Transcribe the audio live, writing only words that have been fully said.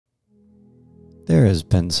There has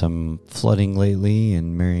been some flooding lately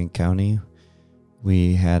in Marion County.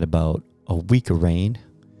 We had about a week of rain.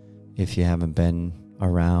 If you haven't been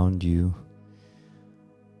around, you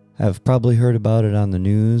have probably heard about it on the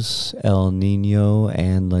news. El Nino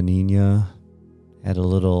and La Nina had a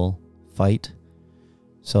little fight.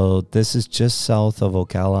 So this is just south of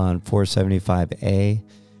Ocala on 475A.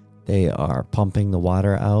 They are pumping the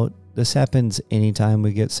water out. This happens anytime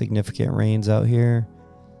we get significant rains out here.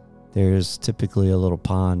 There's typically a little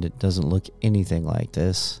pond. It doesn't look anything like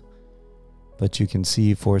this. But you can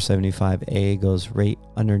see 475A goes right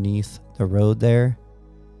underneath the road there.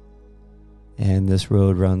 And this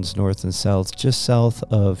road runs north and south, just south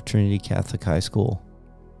of Trinity Catholic High School.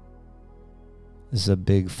 This is a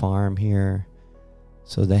big farm here.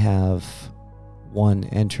 So they have one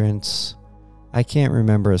entrance. I can't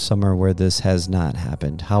remember a summer where this has not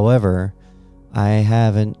happened. However, I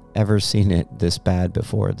haven't ever seen it this bad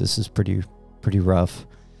before. This is pretty rough.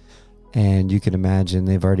 And you can imagine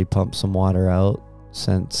they've already pumped some water out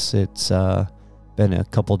since it's been a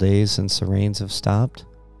couple days since the rains have stopped.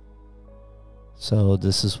 So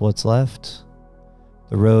this is what's left.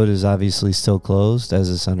 The road is obviously still closed as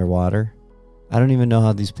it's underwater. I don't even know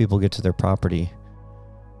how these people get to their property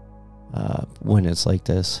when it's like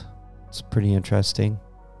this. It's pretty interesting.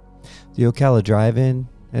 The Ocala drive-in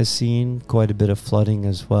has seen quite a bit of flooding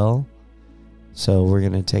as well. So we're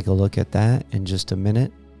going to take a look at that in just a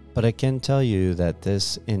minute. But I can tell you that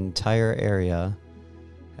this entire area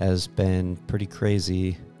has been pretty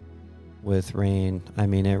crazy with rain. I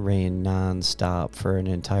mean, it rained non-stop for an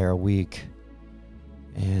entire week.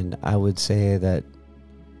 And I would say that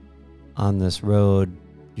on this road,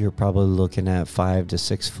 you're probably looking at 5 to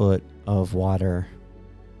 6 foot of water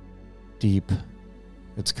deep.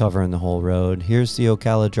 It's covering the whole road. Here's the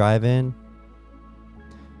Ocala drive-in.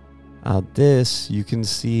 This, you can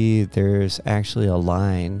see there's actually a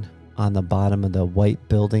line on the bottom of the white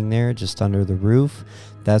building there, just under the roof.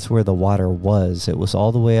 That's where the water was. It was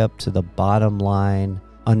all the way up to the bottom line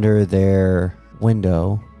under their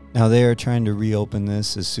window. Now they are trying to reopen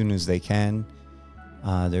this as soon as they can.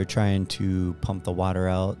 They're trying to pump the water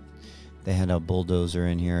out. They had a bulldozer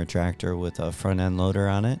in here, a tractor with a front end loader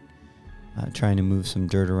on it, trying to move some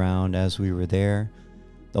dirt around as we were there.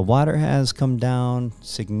 The water has come down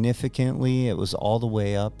significantly. It was all the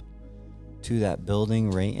way up to that building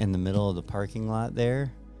right in the middle of the parking lot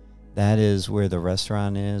there. That is where the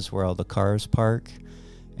restaurant is, where all the cars park.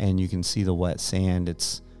 And you can see the wet sand.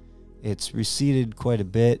 It's receded quite a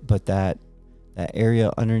bit, but that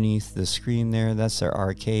area underneath the screen there, that's their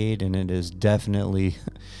arcade, and it is definitely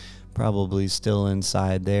probably still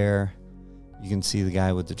inside there. You can see the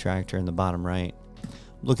guy with the tractor in the bottom right.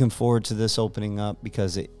 Looking forward to this opening up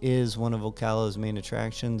because it is one of Ocala's main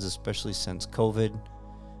attractions, especially since COVID,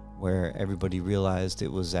 where everybody realized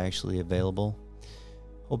it was actually available.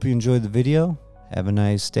 Hope you enjoyed the video. Have a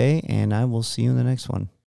nice day, and I will see you in the next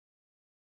one.